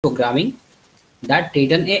programming that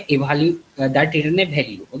return a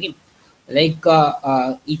value. Okay, like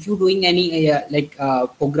if you doing any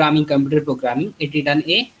programming, computer programming, it return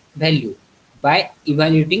a value by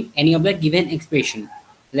evaluating any of the given expression,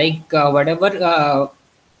 like whatever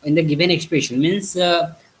in the given expression means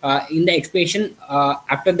in the expression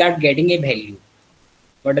after that getting a value.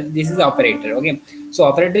 But this is operator. Okay, so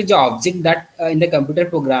operator is the object that in the computer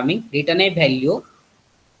programming return a value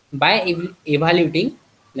by evaluating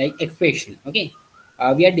like expression. Okay,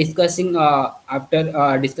 we are discussing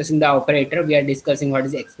after discussing the operator, we are discussing what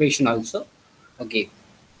is expression also. Okay,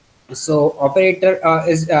 so operator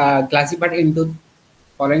is classified into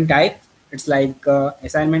following types. It's like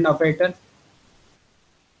assignment operator,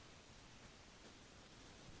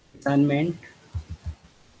 assignment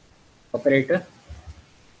operator,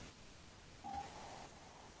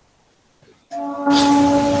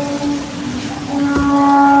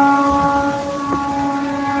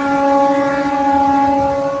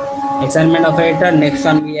 assignment operator. Next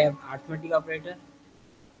one we have arithmetic operator,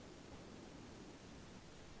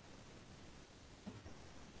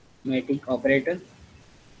 arithmetic operator.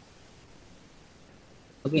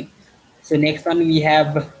 Okay, so next one we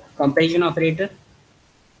have comparison operator,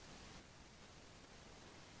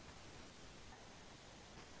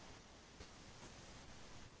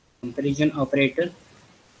 comparison operator,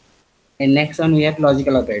 and next one we have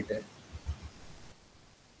logical operator,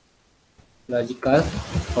 logical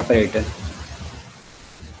operator.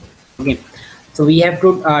 Okay, so we have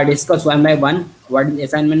to discuss one by one what is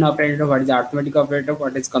assignment operator, what is arithmetic operator,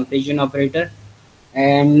 what is comparison operator,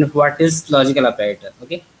 and what is logical operator.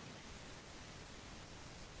 Okay,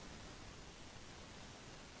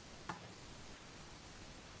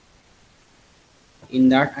 in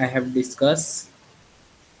that I have discussed.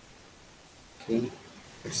 Okay,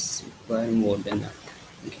 it's require more than that.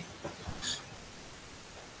 Okay,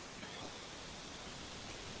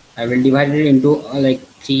 I will divide it into like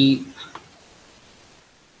 3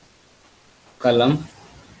 column.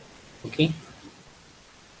 Okay,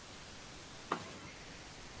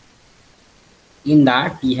 in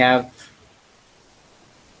that we have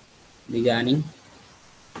beginning,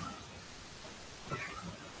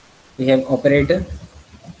 we have operator,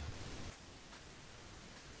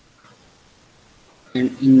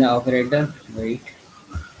 and in the operator, wait,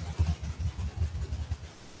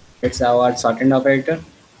 it's our shorthand operator,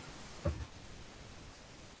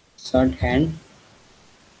 shorthand.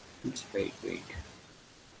 Wait,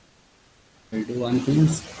 we'll do one thing.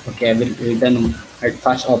 Okay, I will return at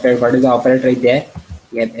first operator. What is the operator right there?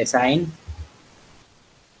 We have assign,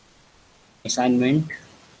 assignment,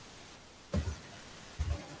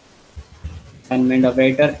 assignment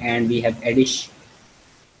operator, and we have addition,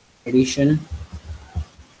 additional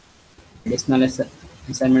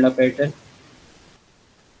assignment operator,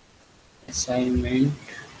 assignment,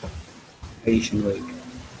 addition. Wait,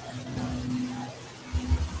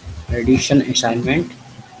 addition, assignment.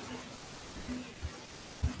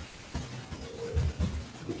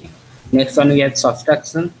 Okay. Next one we have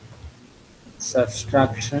subtraction,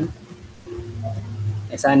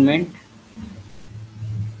 assignment,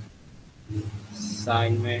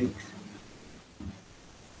 assignment.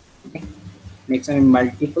 Okay. Next one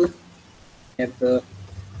multiple, we have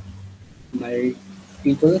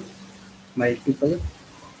multiple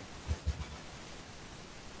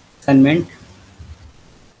assignment.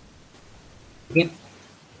 Okay,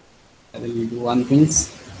 I will do one things.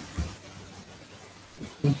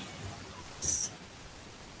 Okay.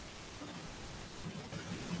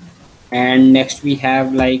 And next we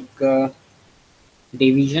have like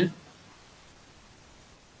division,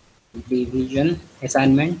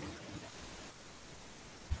 assignment.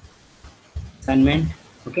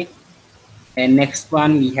 Okay, and next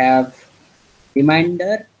one we have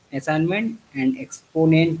remainder assignment and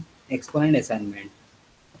exponent assignment.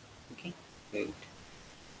 Okay, wait,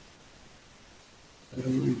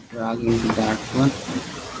 we'll drag into that one.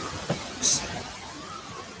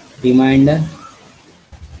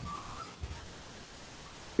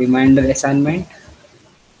 Reminder assignment.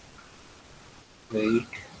 Wait,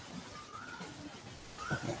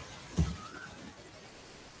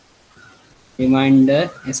 reminder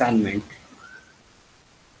assignment.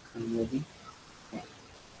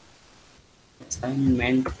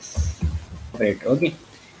 Assignment operator. Okay,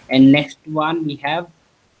 and next one we have,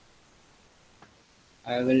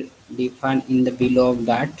 I will define in the below of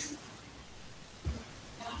that.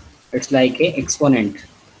 It's like a exponent.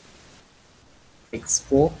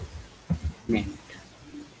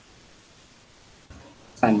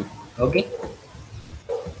 Assignment. Okay,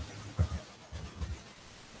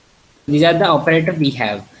 these are the operator we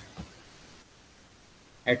have.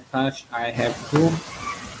 At first I have to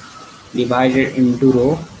divide it into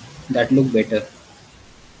row that look better.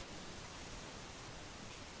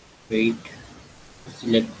 Wait,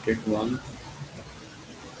 selected one.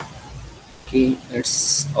 Okay,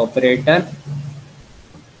 it's operator.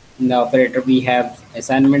 In the operator we have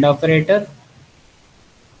assignment operator.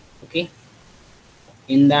 Okay,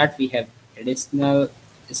 in that we have additional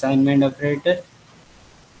assignment operator.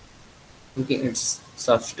 Okay, it's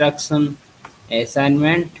subtraction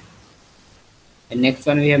assignment, and next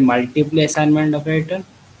one we have multiple assignment operator,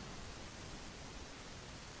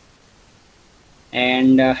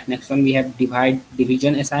 and next one we have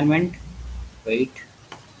division assignment. Wait,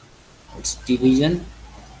 it's division.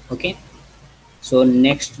 Okay, so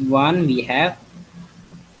next one we have,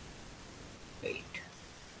 wait,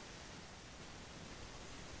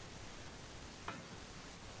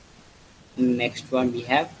 next one we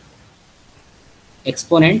have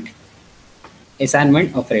exponent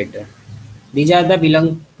assignment operator. These are the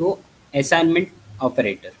belong to assignment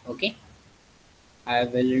operator. Okay, I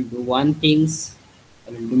will do one things.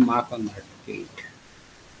 I will do mark on that. Wait.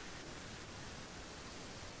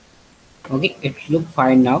 Okay, it look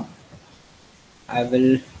fine now. I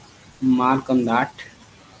will mark on that.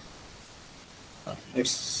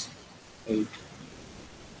 It's, wait.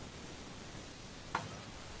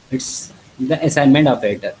 It's the assignment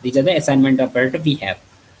operator. These are the assignment operator we have.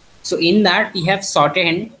 So in that we have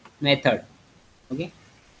shorthand method. Okay,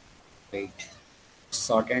 wait,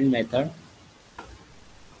 shorthand method.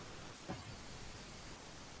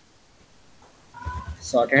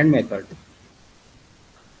 Shorthand method.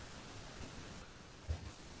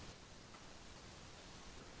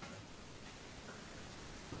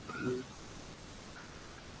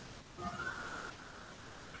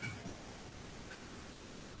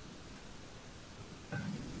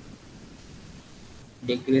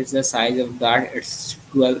 Decrease the size of that. It's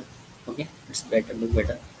 12. Okay, it's better. Look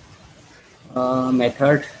better.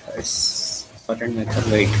 Method. It's shorthand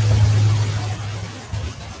method. Wait.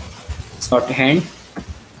 Shorthand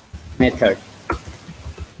method.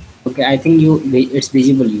 Okay, I think it's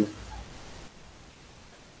visible you.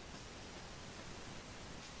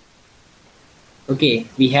 Okay,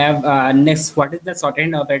 we have next, what is the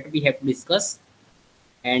shorthand operator we have to discuss,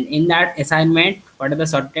 and in that assignment what are the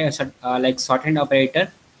shorthand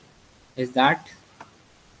operator is that,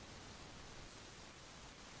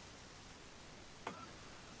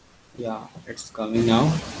 yeah, it's coming now.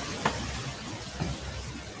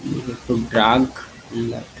 You have to drag in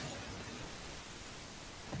that.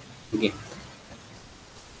 Okay,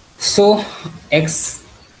 so x,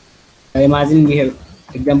 imagine we have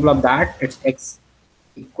example of that. It's x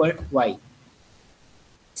equal to y.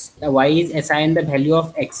 Y is assigned the value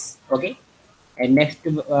of x. Okay, and next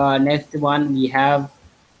one we have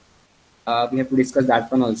to discuss that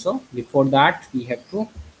one also. Before that we have to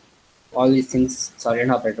all these things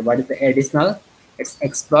shorthand operator. What is the additional? It's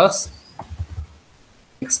x plus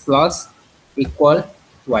equal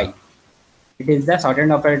y. It is the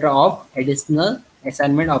shorthand operator of additional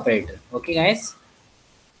assignment operator. Okay guys,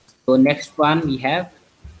 so next one we have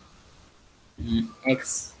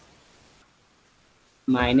x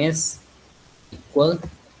minus equal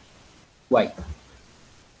y.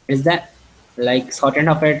 Is that like shorthand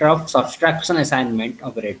operator of subtraction assignment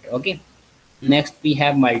operator. Okay, next we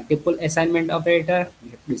have multiple assignment operator.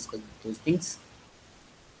 We have to discuss those things.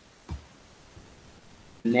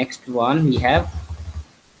 Next one we have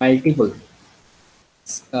multiple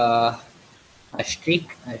asterisk,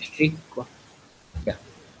 yeah,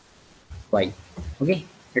 y. Okay,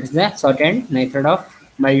 it's the shorthand method of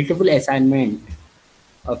multiple assignment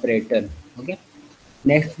operator. Okay,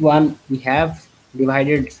 next one we have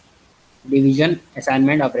division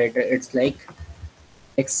assignment operator. It's like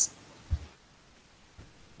x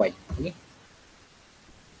y. Okay,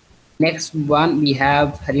 next one we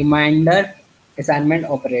have reminder assignment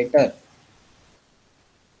operator.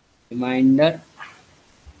 Reminder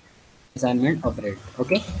assignment operator.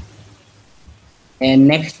 Okay, and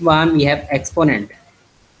next one we have exponent.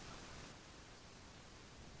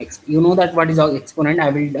 You know that what is our exponent. I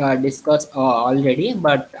will discuss already,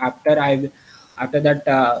 but after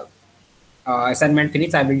that assignment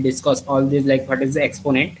finish, I will discuss all these, like what is the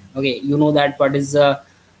exponent. Okay, you know that what is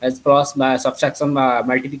as cross subtraction,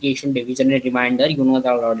 multiplication, division, and reminder. You know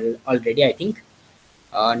that already, I think.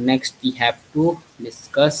 Next we have to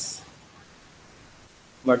discuss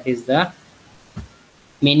what is the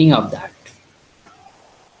meaning of that.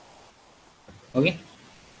 Okay,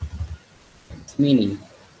 its meaning.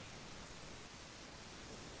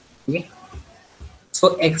 Okay,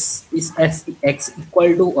 so x is x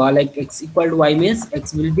equal to like x equal to y means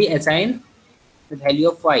x will be assigned the value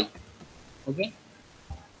of y. Okay,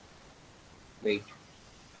 wait,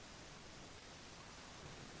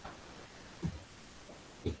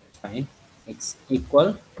 fine, x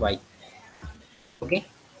equal y. Okay,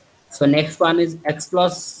 so next one is x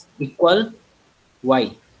plus equal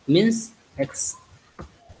y, means x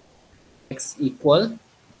equal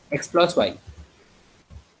x plus y.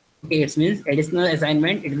 Okay, it means additional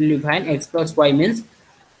assignment. It will define x plus y means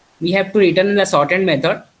we have to return in the shortened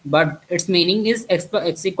method, but its meaning is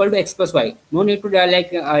x equal to x plus y. No need to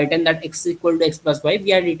return that x equal to x plus y.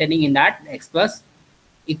 We are returning in that x plus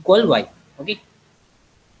equal y. Okay,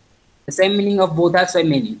 the same meaning of both are same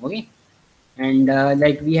meaning. Okay, and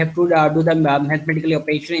like we have to do the mathematical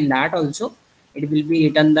operation in that also. It will be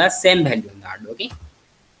written the same value in that. Okay,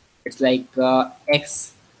 it's like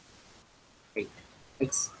x, wait,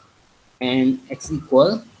 x and x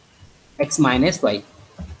equal x minus y.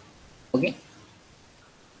 Okay,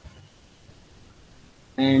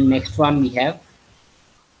 and next one we have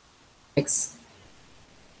x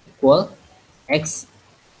equal x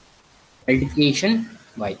multiplication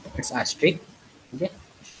y. It's asterisk. Okay,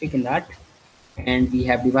 asterisk in that, and we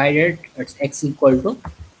have divided. It's x equal to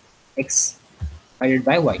x divided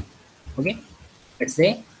by y. Okay, it's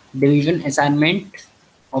a division assignment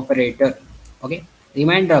operator. Okay,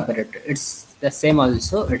 remainder operator. It's the same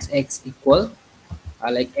also. It's x equal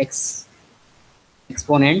like x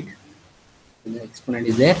exponent. The exponent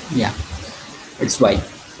is there. Yeah, it's y.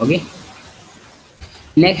 Okay.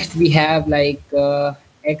 Next we have like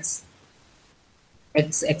x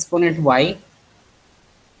exponent y.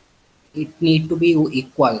 It need to be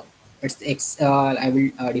equal. It's x. I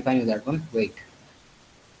will define that one. Wait.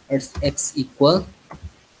 It's x equal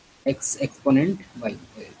x exponent y.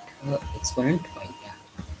 Wait. Exponent y. Yeah.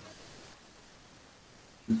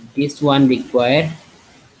 This one require.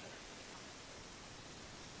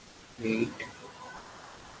 Wait.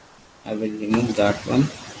 I will remove that one.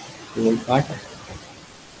 Whole part.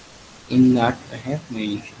 In that I have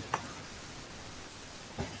mentioned.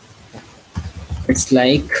 It's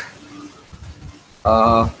like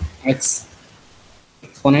x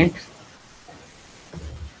exponent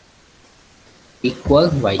equal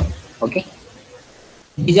y. Okay,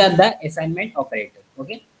 these are the assignment operator.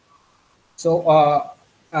 Okay, so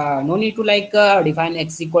no need to like define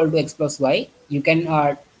x equal to x plus y. You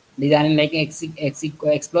can design like x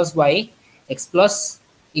plus y, x plus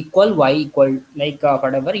equal y equal like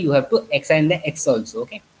whatever. You have to assign the x also.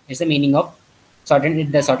 Okay, it's the meaning of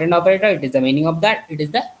shortened, the shortened operator. It is the meaning of that. It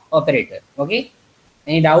is the operator. Okay,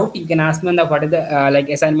 any doubt you can ask me on the what is the like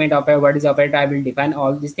assignment operator, what is the operator. I will define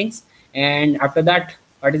all these things, and after that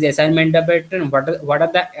what is the assignment operator and what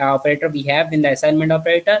are the operator we have in the assignment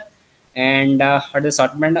operator, and what is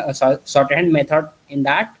the shorthand method in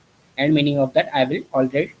that, and meaning of that I will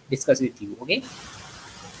already discuss with you. Okay,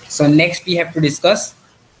 so next we have to discuss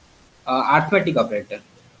arithmetic operator.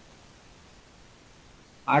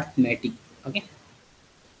 Arithmetic. Okay,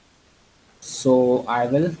 so I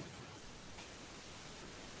will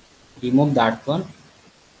remove that one.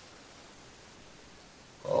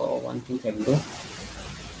 One thing I will do.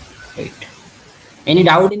 Wait. Any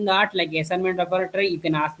doubt in that, like assignment operator, you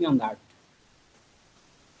can ask me on that.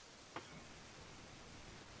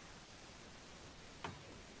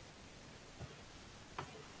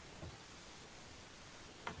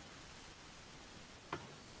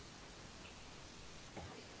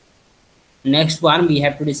 Next one we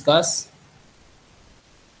have to discuss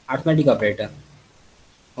arithmetic operator.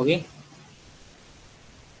 Okay.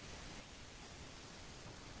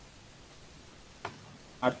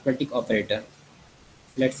 Arithmetic operator.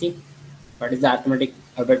 Let's see what is the arithmetic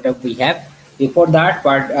operator we have. Before that,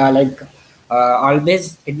 but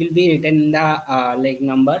always it will be written in the like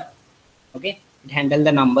number. Okay, it handle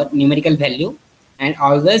the number numerical value, and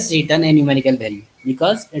always return a numerical value,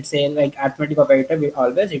 because it's a like arithmetic operator will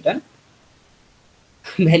always return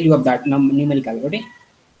value of that numerical. Okay,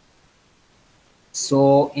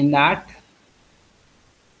 so in that,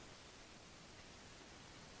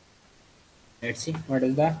 let's see what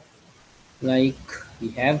is that. Like we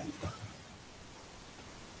have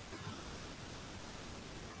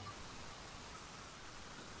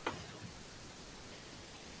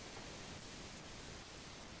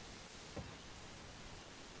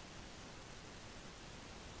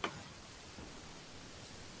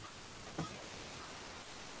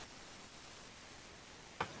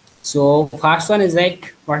so first one is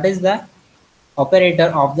like what is the operator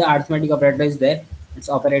of the arithmetic operator is there. It's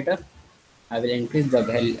operator. I will increase the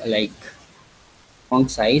value like font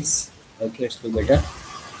size. Okay, it's do better.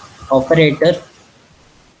 Operator.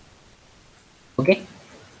 Okay,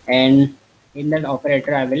 and in that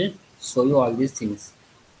operator I will show you all these things.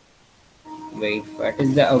 Wait, what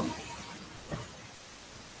is the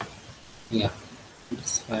yeah,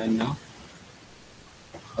 it's fine now.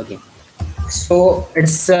 Okay, so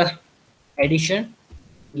it's addition.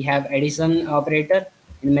 We have addition operator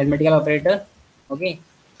and mathematical operator. Okay,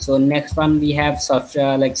 so next one we have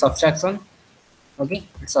like subtraction. Okay,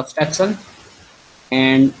 subtraction,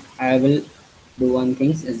 and I will do one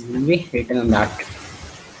thing is will be written on that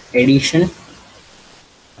addition.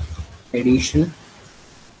 Addition.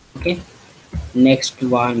 Okay, next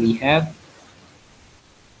one we have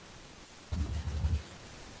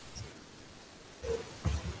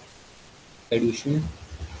addition.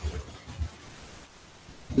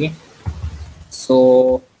 Okay,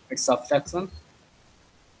 so it's subtraction.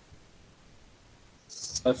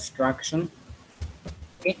 Subtraction.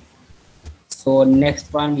 Okay, so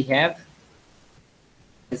next one we have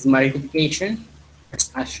is multiplication. It's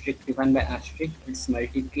asterisk, defined by asterisk. It's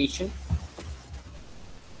multiplication.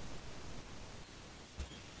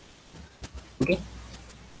 Okay,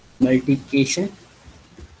 multiplication.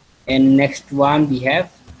 And next one we have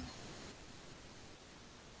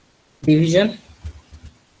division.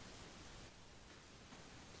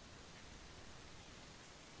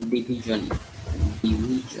 Division.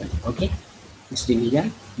 Division. Okay, it's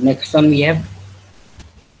division. Next one we have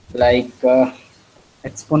like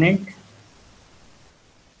exponent.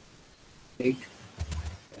 Right.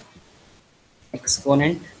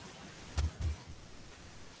 Exponent.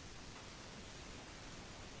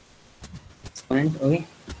 Exponent. Okay,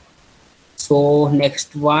 so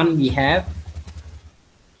next one we have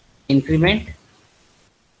increment.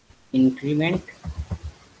 Increment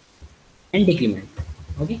and decrement.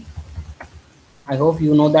 Okay, I hope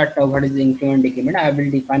you know that what is the increment, decrement. I will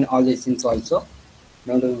define all these things also,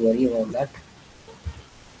 don't worry about that.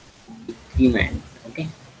 Decrement. Okay,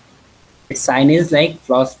 its sign is like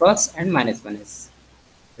plus plus and minus minus.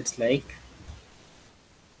 It's like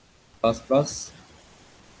plus plus,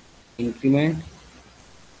 increment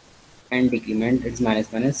and decrement. It's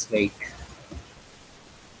minus minus. Wait,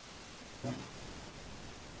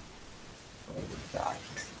 that.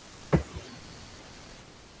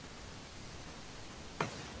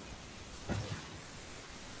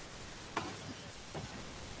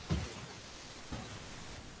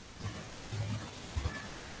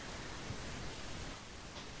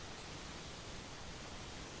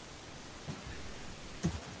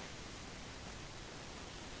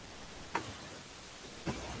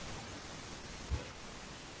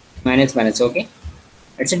 Minus minus. Okay,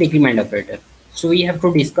 it's a decrement operator. So we have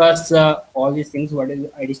to discuss all these things. What is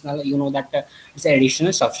additional? You know that it's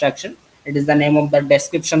addition, subtraction. It is the name of the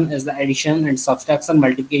description is the addition and subtraction,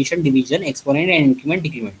 multiplication, division, exponent, and increment,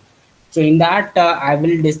 decrement. So in that I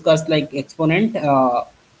will discuss like exponent,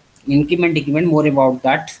 increment, decrement, more about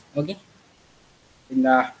that. Okay, in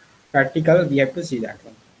the practical we have to see that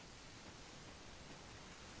one.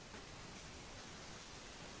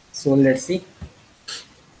 So let's see.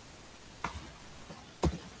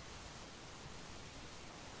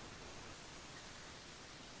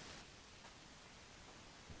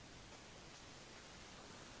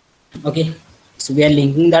 Okay, so we are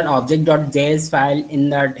linking that object.js file in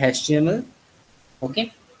that HTML.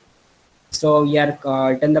 Okay, so we are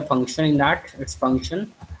written the function in that. It's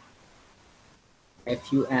function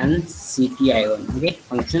function. Okay,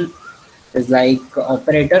 function is like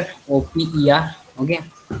operator oper. Okay,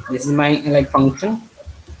 this is my like function.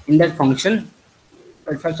 In that function,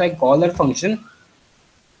 at first I call that function.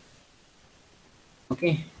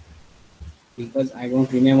 Okay, because I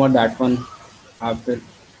don't remember that one after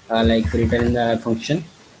like written in the function.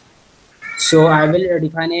 So I will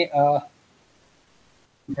define a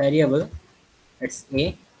variable. It's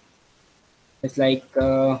a. It's like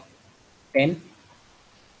 10.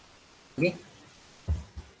 Okay,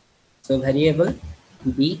 so variable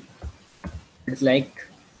b is like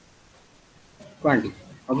 20.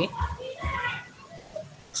 Okay,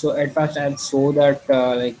 so at first I'll show that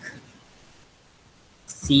like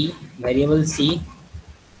c, variable c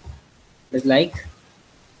is like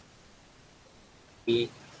a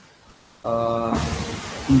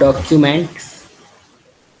document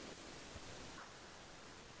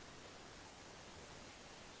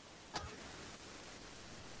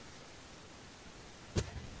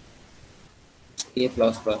a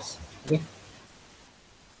plus plus. Okay,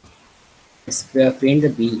 let's print the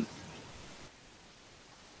b.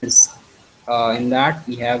 It's, in that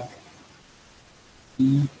we have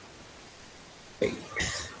b. Wait,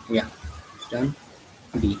 yeah, it's done.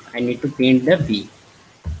 B. I need to print the b.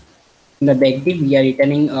 In the backdiv we are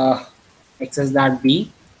returning access that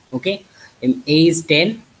b. Okay, in a is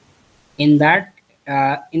 10. In that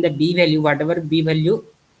in the b value, whatever b value,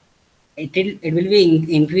 it will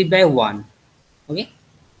be increased by 1. Okay,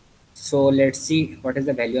 so let's see what is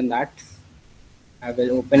the value on that. I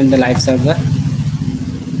will open in the live server.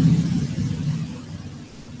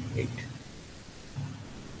 Wait.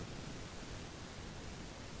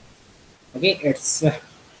 Okay, it's a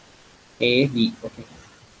b. Okay,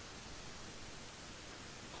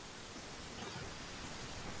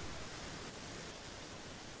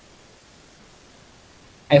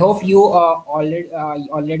 I hope you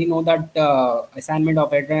already know that assignment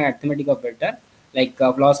operator and arithmetic operator, like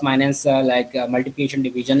plus minus, like multiplication,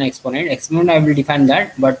 division, exponent. Exponent I will define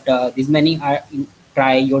that, but these many are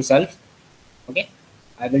try yourself. Okay,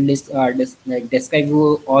 I will like describe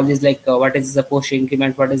you all this, like what is the post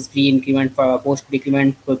increment, what is pre increment, for post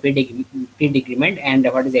decrement, for pre decrement, and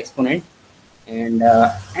what is exponent, and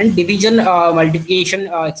division, multiplication,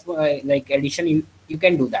 like addition. You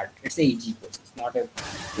can do that. It's a easy process, not a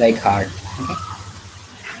like hard.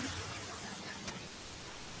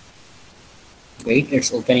 Okay, wait,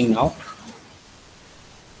 it's opening now.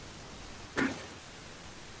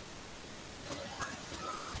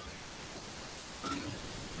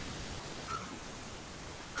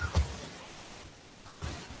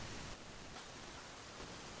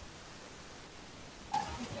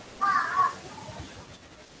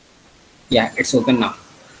 Yeah, it's open now.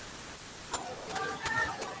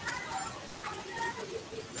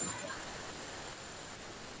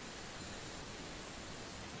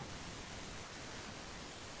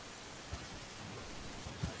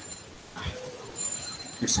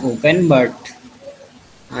 It's open, but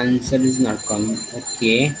answer is not coming.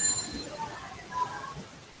 Okay,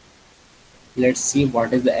 let's see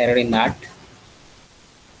what is the error in that.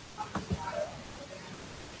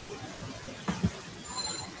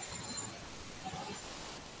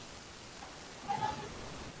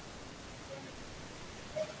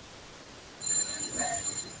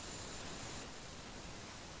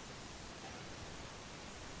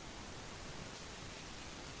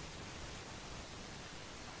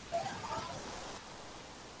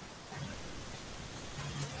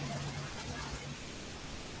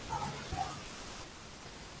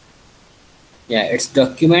 Yeah, its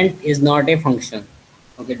document is not a function.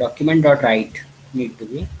 Okay, document dot write need to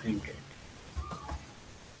be printed.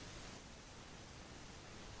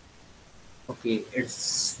 Okay,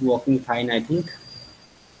 it's working fine, I think.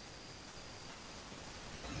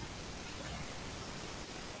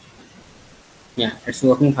 Yeah, it's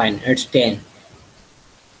working fine. It's 10.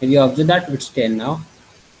 Have you observed that? It's 10 now.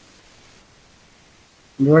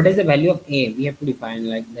 What is the value of a? We have to define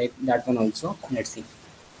like that one also. Let's see.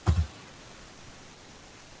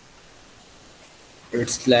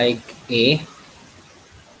 It's like a. Have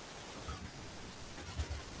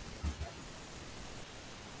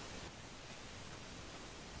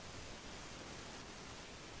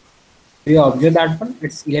you observed that one?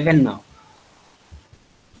 It's 11 now.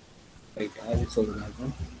 Wait, I will show you that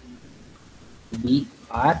one. B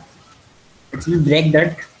R. It will break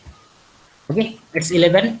that. Okay, it's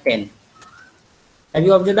 11, 10. Have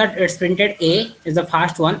you observed that it's printed A is the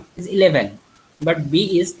first one is 11, but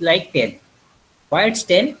B is like 10. Why it's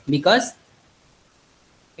 10? Because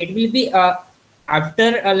it will be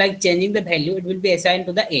after like changing the value, it will be assigned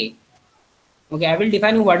to the A. Okay, I will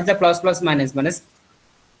define what is the plus plus minus minus.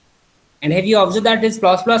 And have you observed that this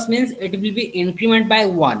plus plus means it will be increment by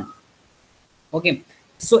 1. Okay,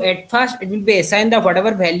 so at first it will be assigned the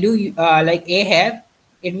whatever value like A have,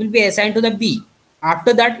 it will be assigned to the B.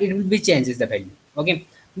 After that it will be changes the value. Okay,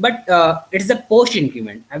 but it is a post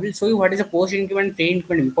increment. I will show you what is a post increment, pre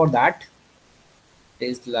increment. Before that, it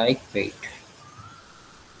is like wait.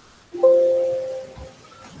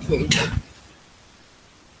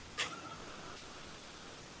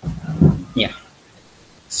 Yeah,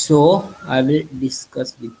 so I will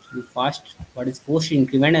discuss with you first what is post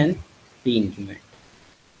increment and pre increment.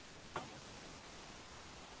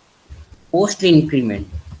 Post increment.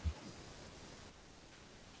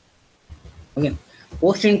 Okay,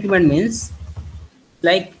 post increment means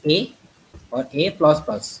like a or a plus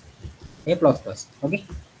plus, a plus plus. Okay,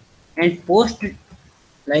 and post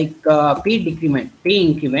like pre increment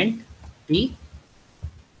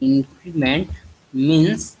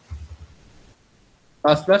means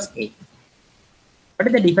plus plus a. What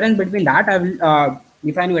is the difference between that? I will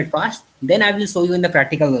define you at first, then I will show you in the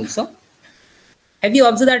practical also. Have you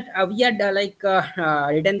observed that we had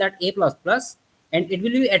written that a plus plus, and it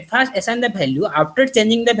will be at first assign the value after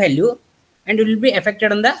changing the value, and it will be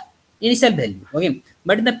affected on the initial value. Okay,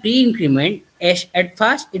 but in the pre-increment, at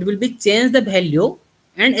first it will be change the value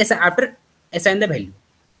and after assign the value.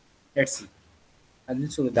 Let's see. I will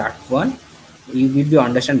show that one. you will be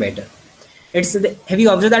understand better. It's the, have you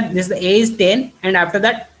observed that this A is 10 and after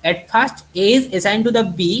that at first A is assigned to the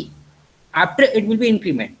B, after it will be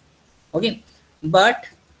increment. Okay, but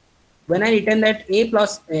when I return that A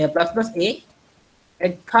plus plus A,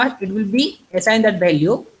 at first it will be assigned that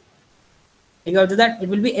value. Have you observed that it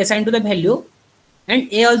will be assigned to the value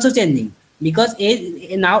and A also changing, because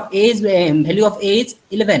A now A is value of A is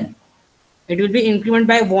 11. It will be increment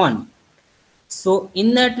by 1. So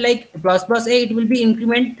in that like plus A, it will be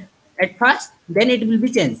increment at first, then it will be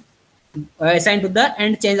changed, assigned to the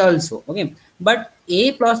and change also. Okay, but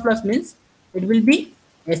A plus plus means it will be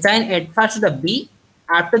assigned at first to the B.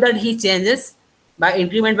 After that he changes by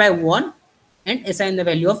increment by 1 and assign the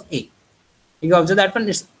value of A. You observe that one,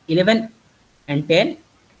 it's 11 and 10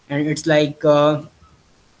 and it's like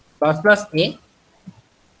plus A,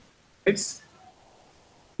 it's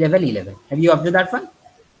level 11. Have you observed that one?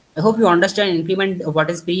 I hope you understand increment, what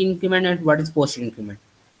is pre-increment and what is post-increment.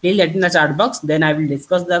 Please let me in the chat box, then I will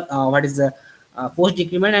discuss the what is the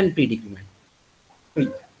post-decrement and pre-decrement.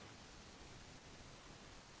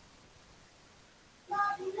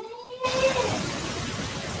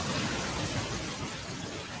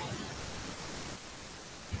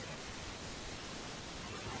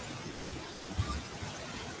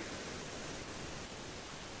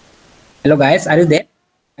 Hello guys, are you there?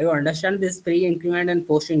 Are you understand this pre-increment and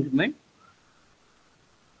post-increment?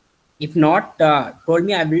 If not, told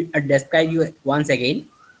me, I will describe you once again.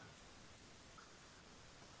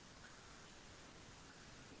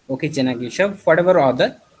 Okay, Janagrisha, whatever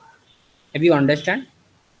other. Have you understand?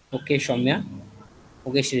 Okay, Shaumya.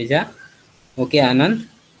 Okay, Shrija. Okay, Anand.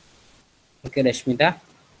 Okay, Rashmita.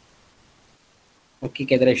 Okay,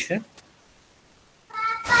 Kedareshwar.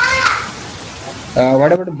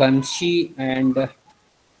 What about Banshi and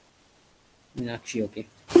Meenakshi? Okay.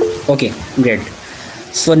 Okay, great.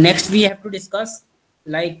 So next we have to discuss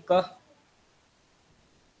like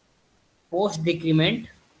post decrement,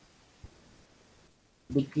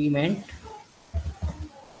 decrement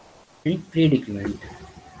and pre-decrement.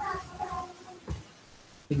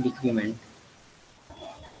 Decrement.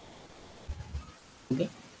 Okay,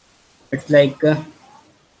 it's like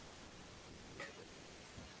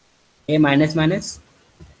A minus minus.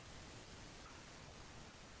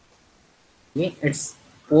 Okay, it's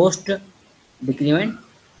post decrement.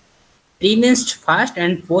 Pre means fast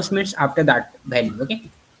and post means after that value. Okay,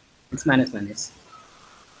 it's minus minus.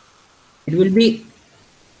 It will be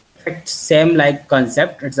same like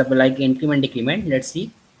concept. It's like increment decrement. Let's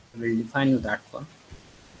see. I will define you that one.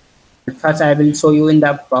 But first, I will show you in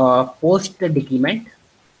the post decrement.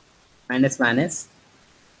 Minus minus.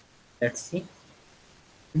 Let's see.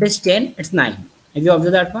 It is 10. It's 9. Have you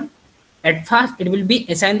observed that one? At first, it will be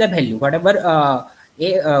assigned the value. Whatever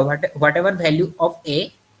whatever value of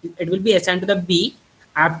A, it will be assigned to the B.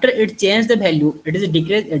 After it changes the value, it is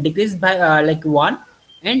decreased by like 1,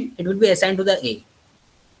 and it will be assigned to the A.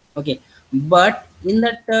 Okay, but in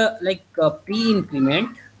that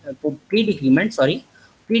pre-decrement, pre-decrement,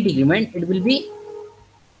 it will be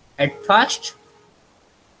at first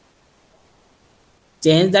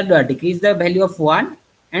change that decrease the value of 1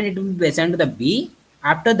 and it will be assigned to the B.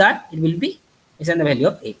 After that, it will be assigned the value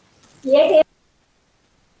of A. Yeah.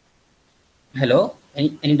 Hello,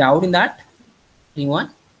 any doubt in that? Anyone?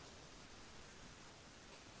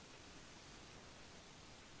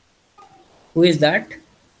 Who is that?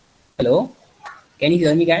 Hello, can you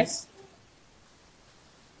hear me, guys?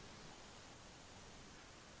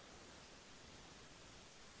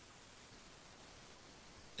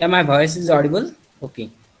 Yeah, my voice is audible. Okay.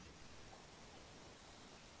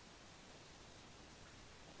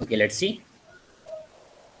 Okay, let's see.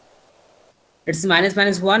 It's minus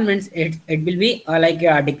minus 1 means it will be like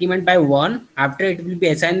a decrement by 1. After it will be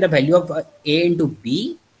assigned the value of A into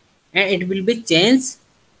B, and it will be changed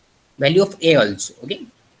value of A also. Okay,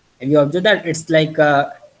 have you observed that? It's like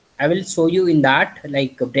I will show you in that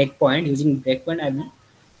like a breakpoint. Using breakpoint, I will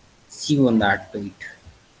see you on that to it.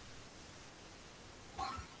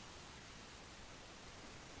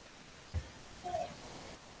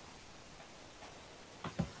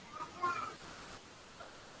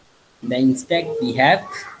 Then instead we have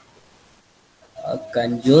a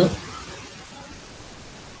control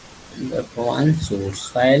the one source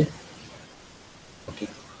file. Okay,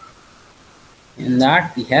 in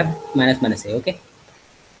that we have minus minus A. Okay,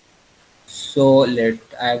 so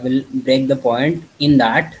I will break the point in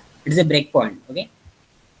that. It is a breakpoint. Okay,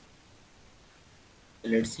 so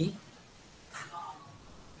let's see.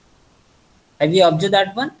 Have you observed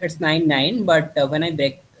that one? It's 9 9, but when I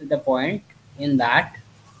break the point in that,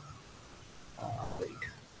 wait.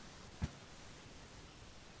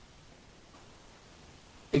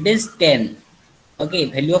 it is 10. Okay,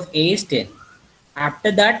 value of a is 10.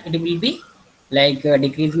 After that it will be like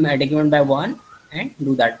decrease decrement by 1 and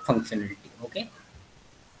do that functionality. Okay,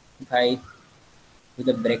 if I do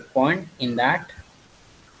the breakpoint in that,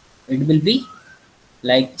 it will be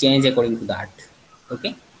like change according to that.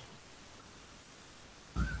 Okay,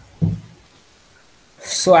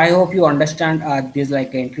 so I hope you understand this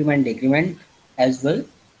like increment decrement as well.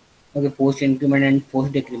 Okay, post increment and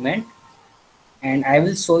post decrement, and I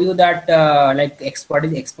will show you that like what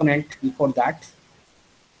is exponent before that.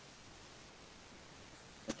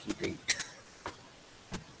 Okay, wait.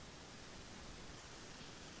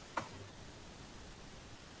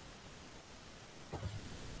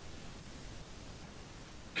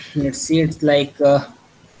 Let's see, it's like uh,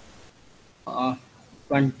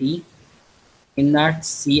 20. In that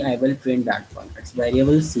C, I will print that one. It's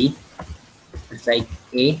variable C. It's like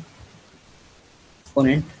A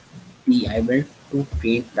exponent B. I will to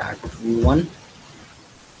print that one.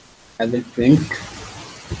 I will print.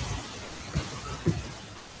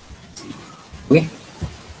 Okay.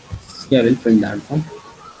 C, I will print that one.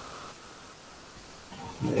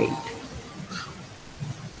 Wait.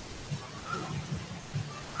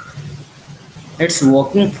 It's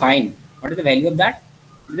working fine. What is the value of that?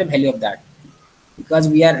 What is the value of that? Because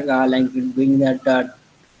we are like doing that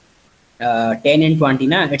 10 and 20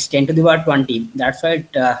 na, it's 10 to the power 20, that's why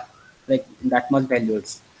it like that much value.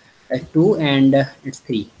 It's 2 and it's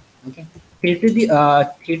 3. Okay, 3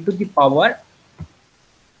 to the power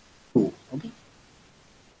 2. Okay,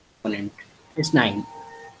 exponent it's 9.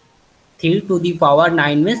 3 to the power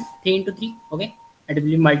 9 means 3 into 3. Okay, it will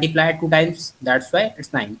be multiplied 2 times, that's why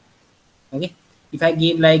it's 9. Okay, if I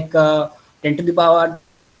give like 10 to the power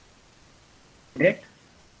 100,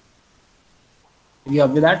 you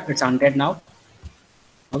observe that it's 100 now.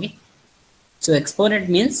 Okay, so exponent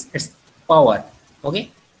means it's power.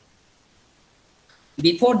 Okay,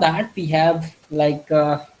 before that we have like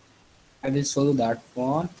I will show you that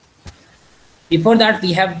one. Before that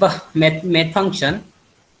we have math function.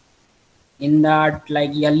 In that,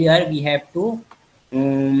 like earlier we have to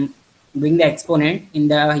bring the exponent in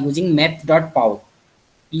the using math.pow pow.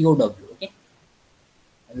 Okay,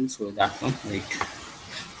 I will show that one. Wait,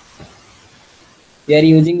 we are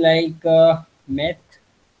using like math.pow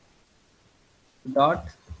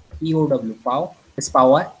is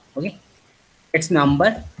power. Okay, it's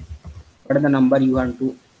number. What is the number you want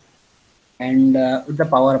to, and the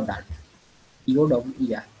power of that pow.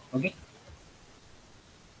 Yeah, okay,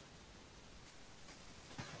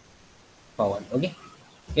 power. Okay,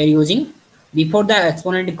 we are using before the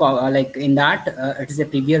exponent like in that it is a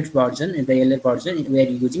previous version. In the earlier version we are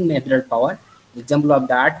using method power. Example of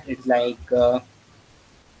that is like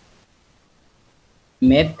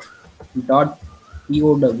math dot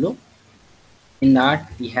pow. In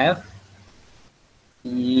that we have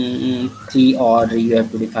 3, or you have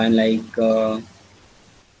to define like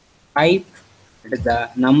 5. It is the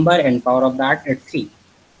number and power of that it's 3.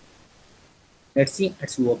 Let's see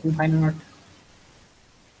it's working fine or not.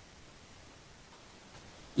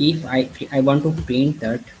 If I want to print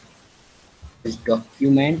that, this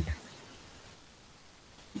document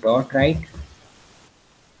dot write,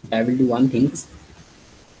 I will do one thing.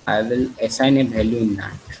 I will assign a value in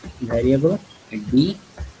that variable b.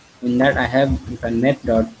 In that I have math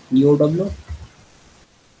dot pow.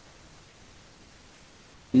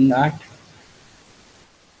 In that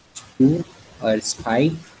 2 or it's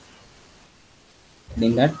 5.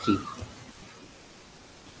 In that 3.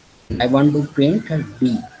 I want to print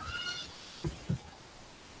b.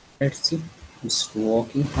 Let's see it's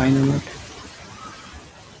working fine or not.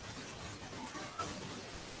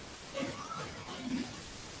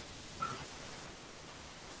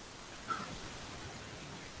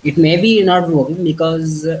 It may be not working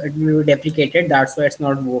because it will be deprecated, that's why it's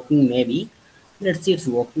not working maybe. Let's see it's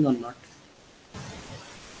working or not.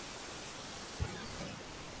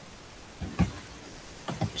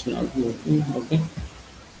 It's not working. Okay,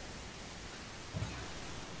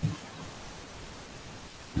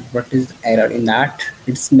 what is the error in that?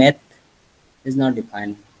 It's math is not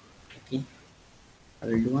defined. Okay, I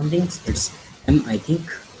will do one thing. It's m, I think.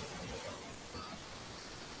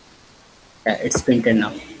 Yeah, it's printed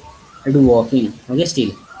now. It is working. Okay,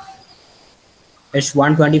 still it's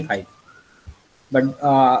 125. But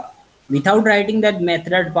without writing that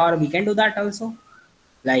method power, we can do that also.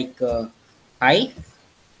 Like I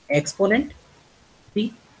exponent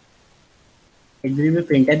 3, it will be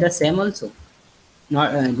printed the same also.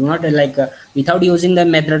 Not do not like without using the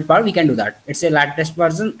method power, we can do that. It's a latest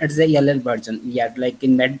version. It's a ELL version. We have like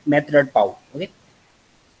in method power. Okay.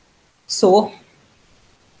 So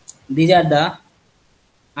these are the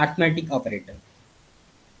arithmetic operator.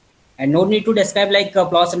 And no need to describe like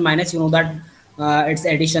plus and minus. You know that it's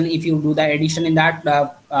addition. If you do the addition in that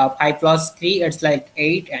 5 plus 3, it's like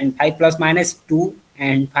 8, and 5 plus minus 2,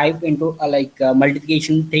 and 5 into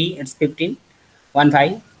multiplication 3, it's 15, 1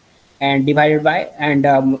 5, and divided by and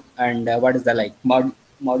what is the like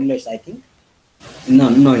modulus, I think. No,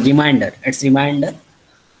 reminder. It's reminder.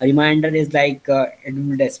 A reminder is like it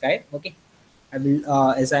will describe. Okay, I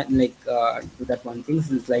will as I like do that one thing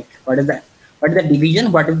is like what is the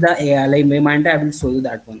division, what is the like reminder. I will show you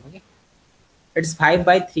that one. Okay, it's 5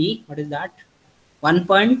 by 3. What is that?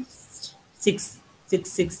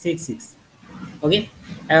 1.66666. Okay,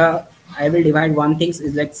 I will divide one thing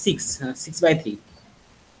is like 6 by 3.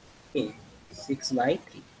 Okay, 6 by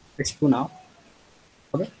 3. It's 2 now.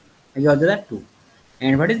 Okay, I got that 2.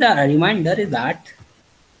 And what is the reminder is that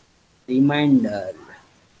reminder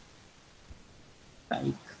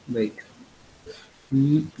like wait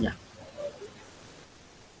yeah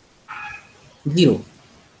 0.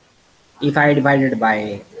 If I divide it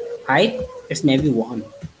by 5, it's maybe 1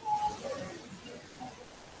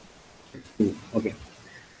 2. Okay,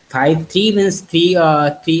 5 3 means 3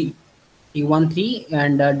 3 3 1 3,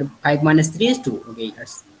 and 5 minus 3 is 2. Okay,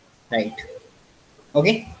 that's right.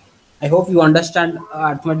 Okay, I hope you understand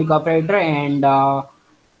arithmetic operator. And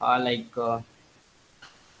like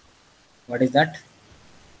what is that?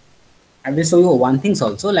 I will show you one things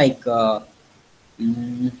also, like what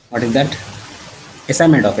is that?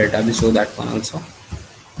 Assignment operator. I will show that one also.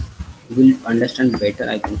 You will understand better,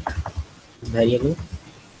 I think. Variable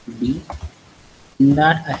D. In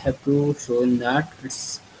that I have to show in that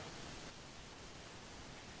it's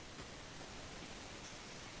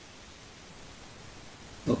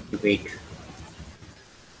okay. Wait,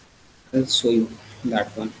 I'll show you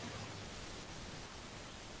that one.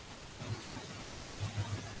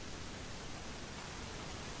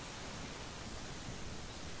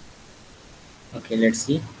 Okay, let's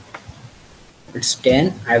see. It's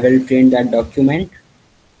 10. I will print that document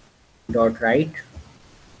dot write.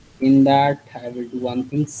 In that I will do one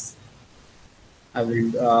things. I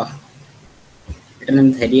will return a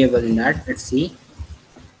variable in that. Let's see.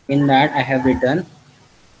 In that I have written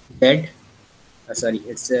z. Sorry,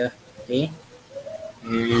 it's a,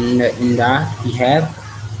 and in that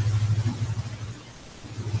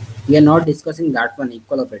we are not discussing that one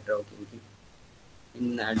equal operator. Okay.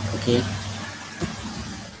 In that, okay.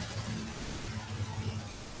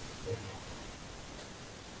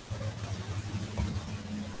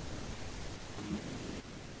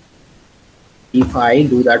 If I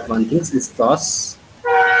do that one thing is plus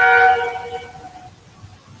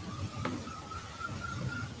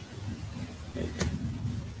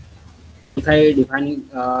if I define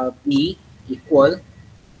p equal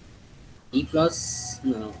e plus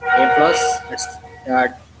no a plus, it's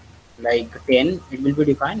like 10, it will be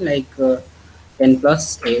defined like 10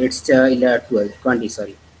 plus a, it's 12 20,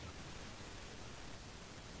 sorry,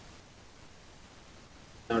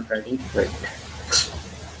 not writing right.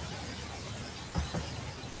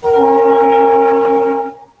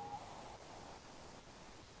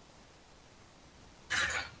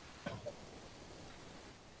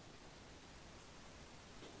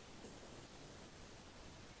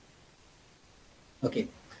 Okay,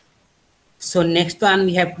 so next one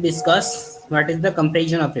we have to discuss what is the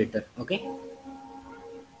comparison operator. Okay,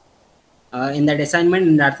 in that assignment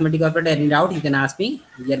in the arithmetic operator any doubt you can ask me.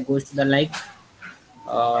 Here goes to the like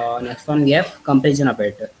next one we have comparison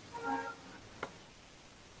operator.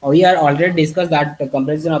 We are already discussed that the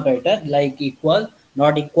comparison operator like equal,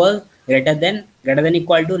 not equal, greater than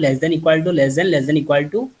equal to, less than equal to, less than equal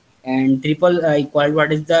to, and triple equal.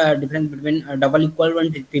 What is the difference between double equal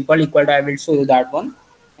and triple equal to? I will show you that one.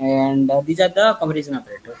 And these are the comparison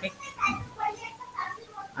operator. Okay,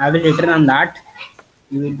 I will return on that.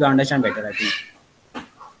 You will understand better, I think.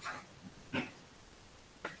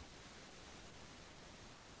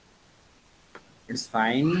 It's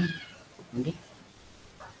fine. Okay.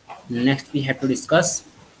 Next we have to discuss.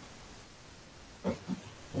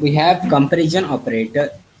 We have comparison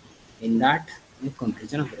operator. In that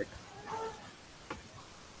comparison operator,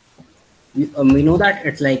 we know that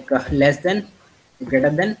it's like less than, greater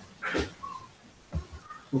than.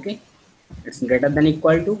 Okay, it's greater than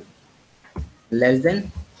equal to, less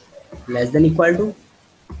than equal to.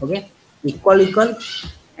 Okay, equal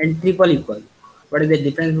and triple equal. What is the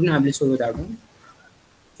difference between? I will show you that one.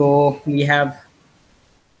 So we have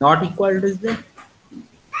not equal to is there,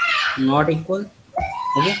 not equal.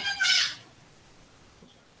 Okay,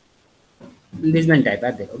 this one type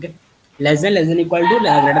are there. Okay, less than equal to,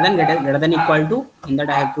 greater than equal to. In that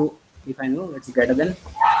I have to define, it's greater than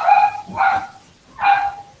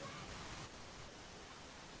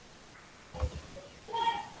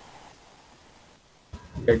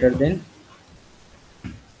greater than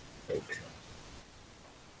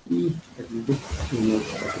E,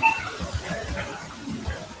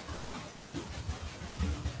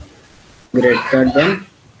 greater than,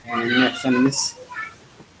 and next one is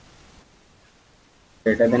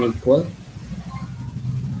greater than equal,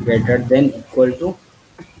 greater than equal to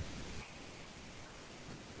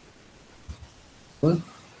equal,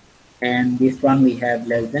 and this one we have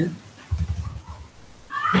less than,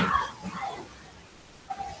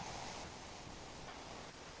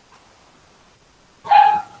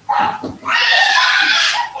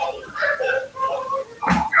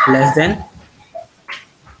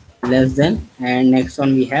 less than, and next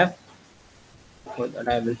one we have, oh, that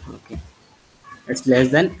I will, okay, it's less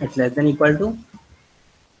than, it's less than equal to,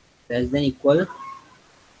 less than equal,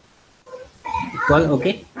 equal,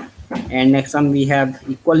 okay, and next one we have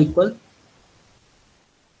equal, equal,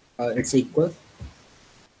 it's equal,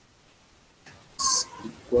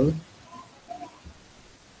 equal,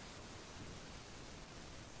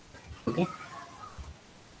 okay,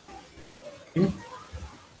 and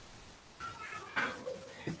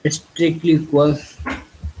it's strictly equal,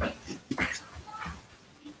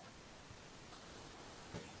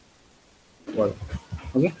 equal,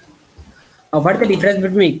 okay. What the difference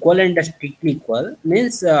between equal and strictly equal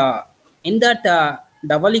means, in that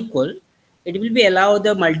double equal, it will be allow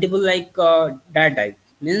the multiple like data type.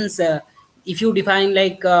 Means if you define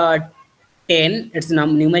like 10, it's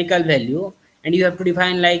numerical value, and you have to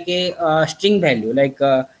define like a string value. Like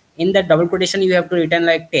in the double quotation, you have to return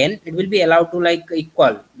like 10. It will be allowed to like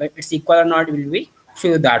equal, but it's equal or not, it will be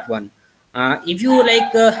show that one. If you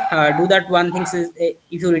like do that one things is,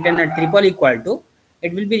 if you return a triple equal to,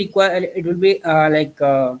 it will be required, it will be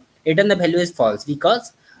return the value is false,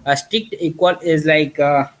 because a strict equal is like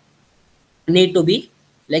need to be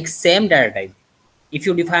like same data type. If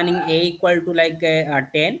you defining a equal to like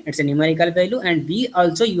 10, it's a numerical value, and b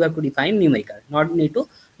also you have to define numerical, not need to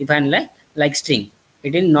define like string.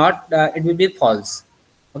 It is not it will be false.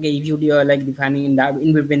 Okay, if you do like defining in that,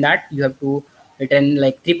 in between that, you have to return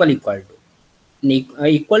like triple equal to.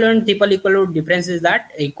 Equal and triple equal to difference is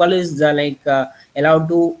that equal is allowed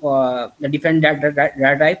to the different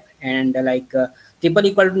data type, and triple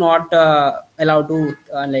equal to not allowed to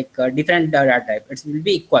different data type. It will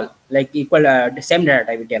be equal, like equal the same data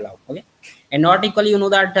type it allowed. Okay, and not equal, you know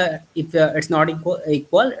that if it's not equal,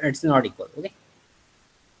 it's not equal. Okay,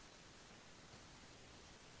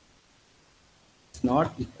 it's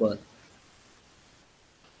not equal.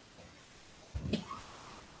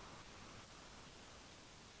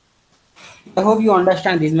 I hope you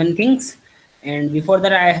understand these many things. And before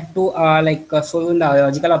that, I have to show you the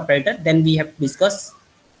logical operator. Then we have to discuss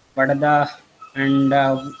what are the, and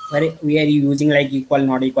where we are using like equal,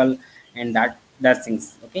 not equal, and that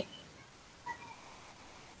things. Okay,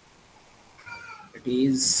 it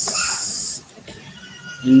is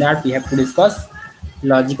in that we have to discuss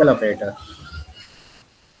logical operator.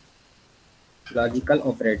 Logical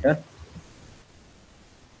operator.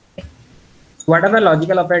 So what are the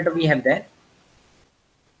logical operator we have there?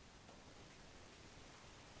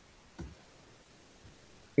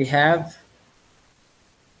 We have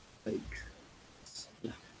like,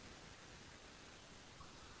 yeah,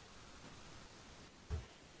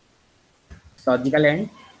 logical and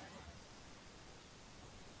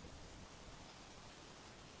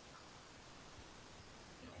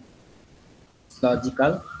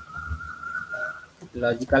logical,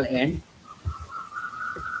 logical and,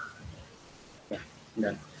 yeah,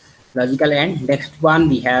 done. Logical and next one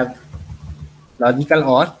we have logical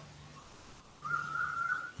or.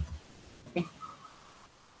 Okay,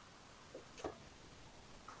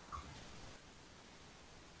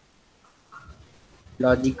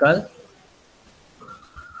 logical,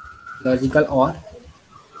 logical or.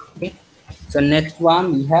 Okay, so next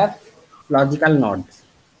one we have logical nodes.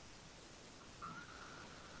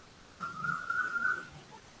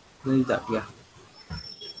 Where is that? Yeah,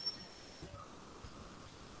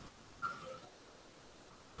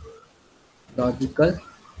 logical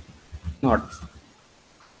nodes.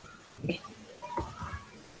 Okay,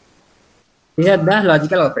 these are the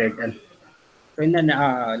logical operator. So in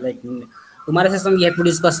the tomorrow system we have to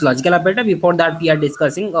discuss logical operator. Before that we are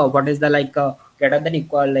discussing what is the greater than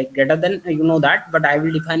equal, like greater than, you know that, but I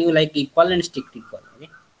will define you like equal and strict equal. Okay,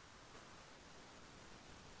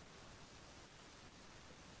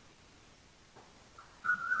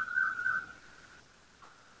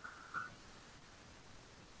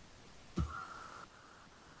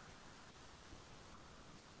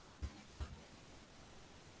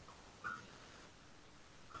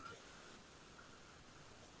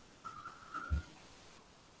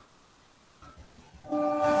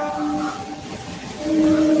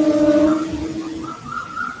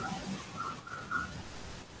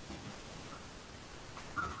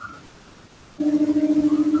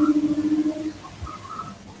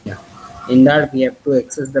 In that we have to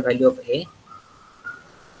access the value of A.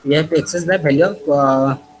 We have to access the value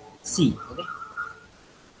of C. Okay.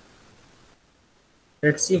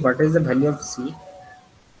 Let's see what is the value of C.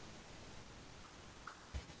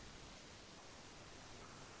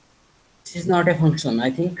 This is not a function. I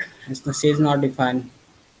think C is not defined.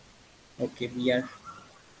 Okay, we are.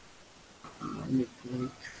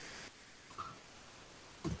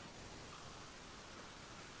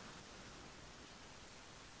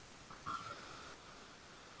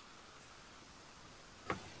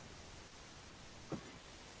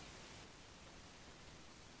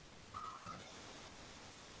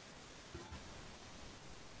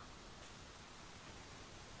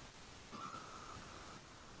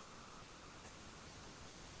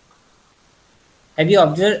 Have you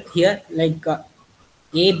observed here like A,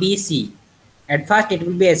 B, C? At first it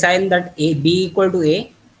will be assigned that A, B equal to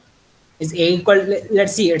A is A equal,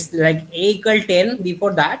 let's see, it's like A equal 10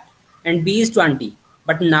 before that and B is 20.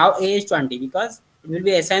 But now A is 20 because it will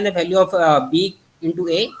be assigned the value of B into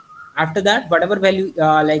A. After that, whatever value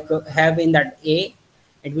have in that A,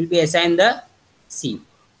 it will be assigned the C.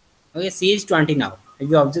 Okay, C is 20 now. Have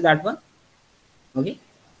you observed that one? Okay.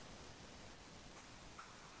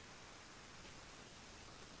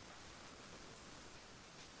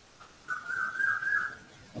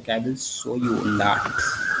 Okay, I will show you in that.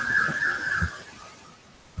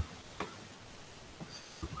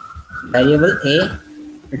 Variable A,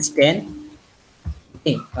 it's 10.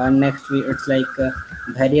 Okay, next it's like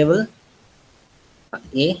variable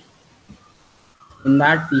A. In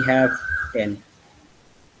that we have 10.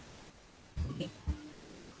 Okay.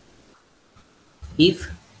 If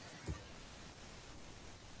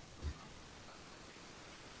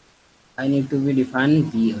I need to be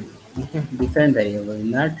defined B, okay, different variable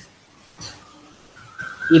in that.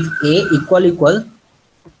 If A equal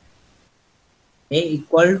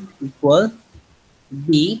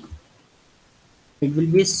B, it will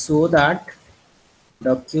be so that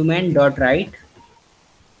document dot write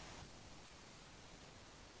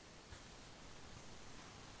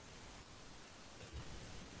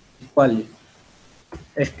equal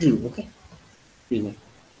true. Okay, true.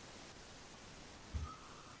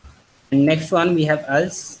 And next one we have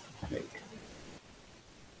else. Right.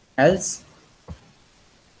 Else,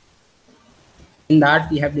 in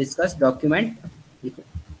that we have discussed document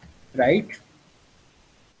write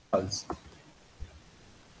false.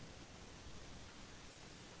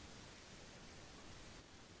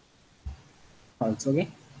 False. Okay.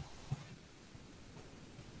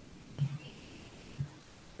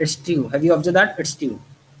 It's true. Have you observed that? It's true.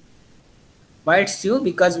 Why it's true?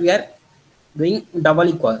 Because we are doing double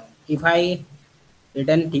equal. If I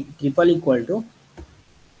return triple equal to,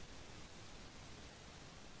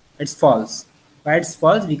 it's false. Why it's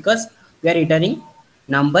false? Because we are returning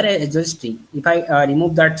number as a string. If I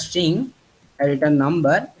remove that string, I return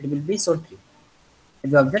number, it will be so true.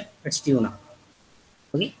 Have you observed? It's true now.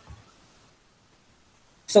 Okay.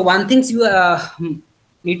 So one things you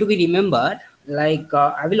need to be remembered, like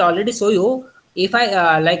I will already show you. If I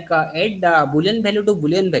add boolean value to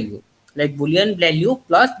boolean value, like boolean value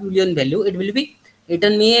plus boolean value, it will be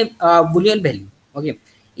return me a boolean value. Okay.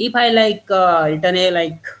 If I return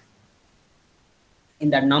a in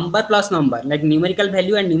the number plus number, like numerical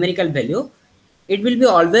value and numerical value, it will be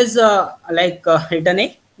always return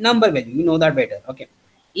a number value. You know that better. Okay.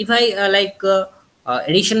 If I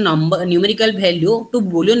addition number numerical value to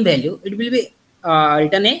boolean value, it will be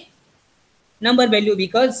return a number value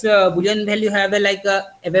because boolean value have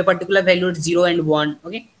a particular value, it's 0 and 1.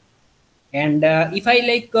 Okay. And if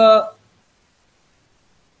I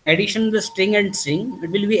addition the string and string, it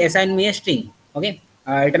will be assign me a string. Okay.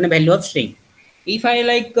 Return a value of string. If I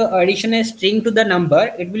addition a string to the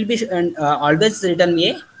number, it will be always return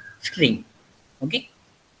me a string. Okay.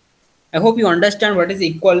 I hope you understand what is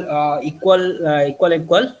equal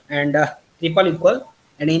and triple equal.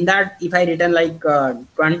 And in that, if I return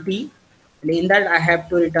 20, and in that I have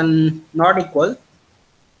to return not equal.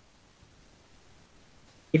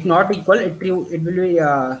 If not equal, it will be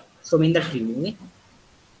so mean that true. Okay?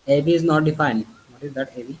 AB is not defined. What is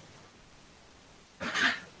that AB?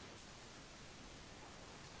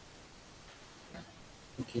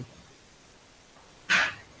 Okay.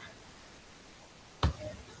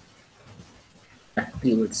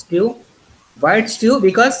 True. It's true. Why it's true?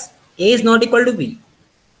 Because A is not equal to B.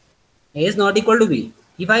 A is not equal to B.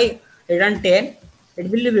 If I return 10, it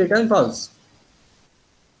will return false.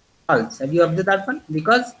 False. Have you observed that one?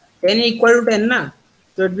 Because 10 equal to 10 na.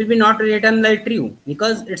 So it will be not written like true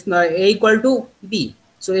because it's not A equal to B.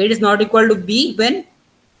 So A is not equal to B when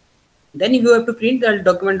then you have to print the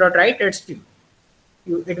document dot write it's true.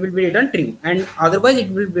 it will be written true, and otherwise it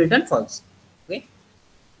will be written false. Okay.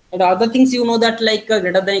 And other things, you know that like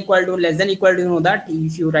greater than equal to, less than equal to, you know that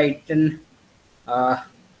if you write in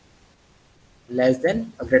less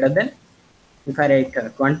than or greater than, if I write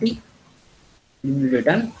 20, it will be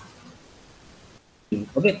written.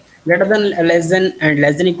 Okay, greater than, less than, and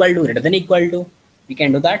less than equal to, greater than equal to, we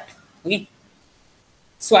can do that. Okay,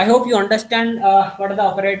 so I hope you understand what are the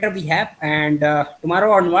operator we have, and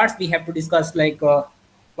tomorrow onwards we have to discuss like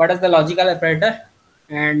what is the logical operator,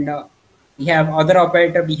 and we have other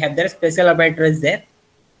operator, we have their special operator is there.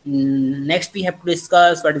 Next we have to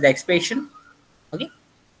discuss what is the expression. Okay,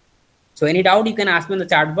 so any doubt you can ask me in the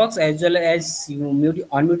chat box, as well as you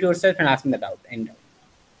unmute yourself and ask me the doubt. Any doubt.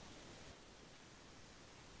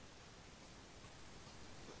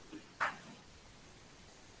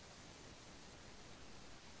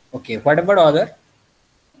 Okay, what about other?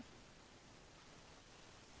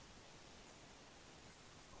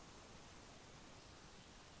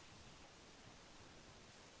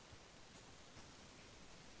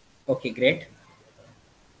 Okay, great.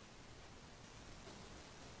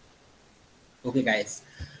 Okay, guys.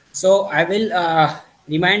 So I will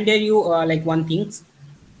remind you like one thing.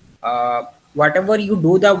 Whatever you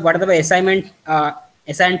do, the whatever assignment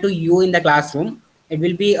assigned to you in the classroom, it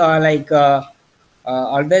will be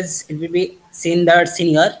always it will be seen that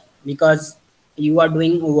senior, because you are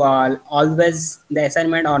doing always the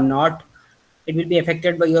assignment or not, it will be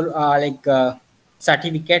affected by your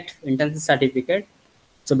certificate, internship certificate.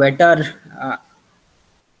 So better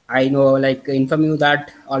I know, like, inform you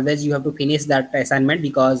that always you have to finish that assignment,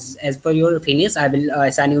 because as per your finish, I will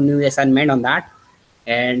assign you new assignment on that,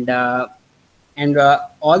 and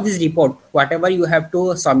all this report, whatever you have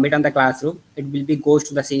to submit on the classroom, it will be goes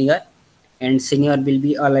to the senior, and senior will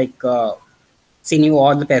be seeing you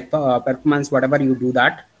all the performance, whatever you do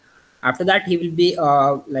that. After that, he will be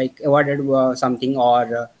like awarded something,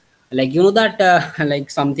 or like, you know that like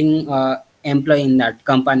something employee in that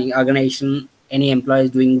company organization, any employee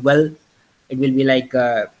is doing well, it will be like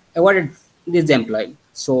awarded this employee.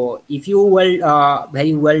 So if you will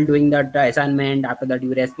very well doing that assignment, after that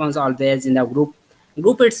you response always in the group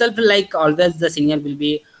itself, like always the senior will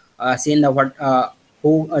be seeing the what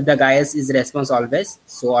who the guys is response always.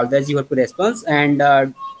 So always you have to response,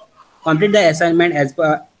 and complete the assignment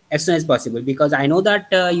as soon as possible, because I know that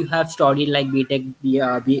you have studied like BTech,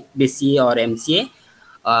 BCA or MCA.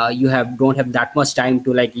 You have don't have that much time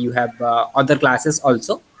to, like, you have other classes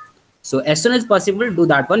also. So as soon as possible do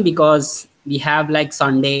that one, because we have like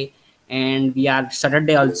Sunday and we are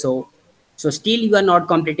Saturday also. So still you are not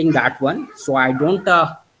completing that one, so I don't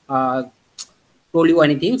uh, told you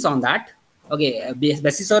anything on that. Okay,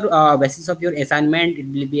 basis of your assignment, it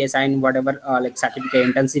will be assigned whatever like certificate,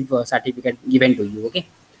 intensive certificate given to you. Okay,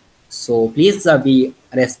 so please be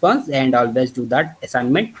response and always do that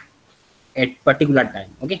assignment at particular time.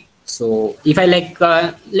 Okay, so if I like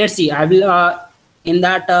let's see, I will in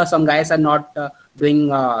that some guys are not doing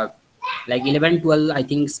like 11 12, I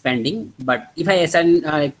think, spending, but if I assign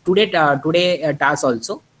today task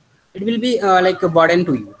also, it will be like a burden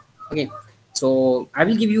to you. Okay, so I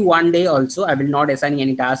will give you one day also, I will not assign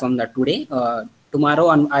any task on the today. Tomorrow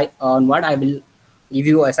onward I will give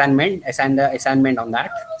you assign the assignment on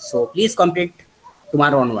that. So please complete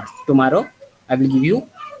tomorrow onward. Tomorrow I will give you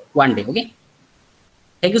one day. Okay,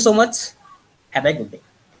 thank you so much. Have a good day.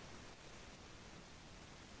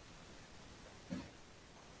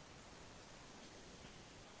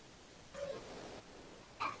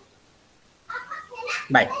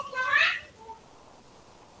 Bye.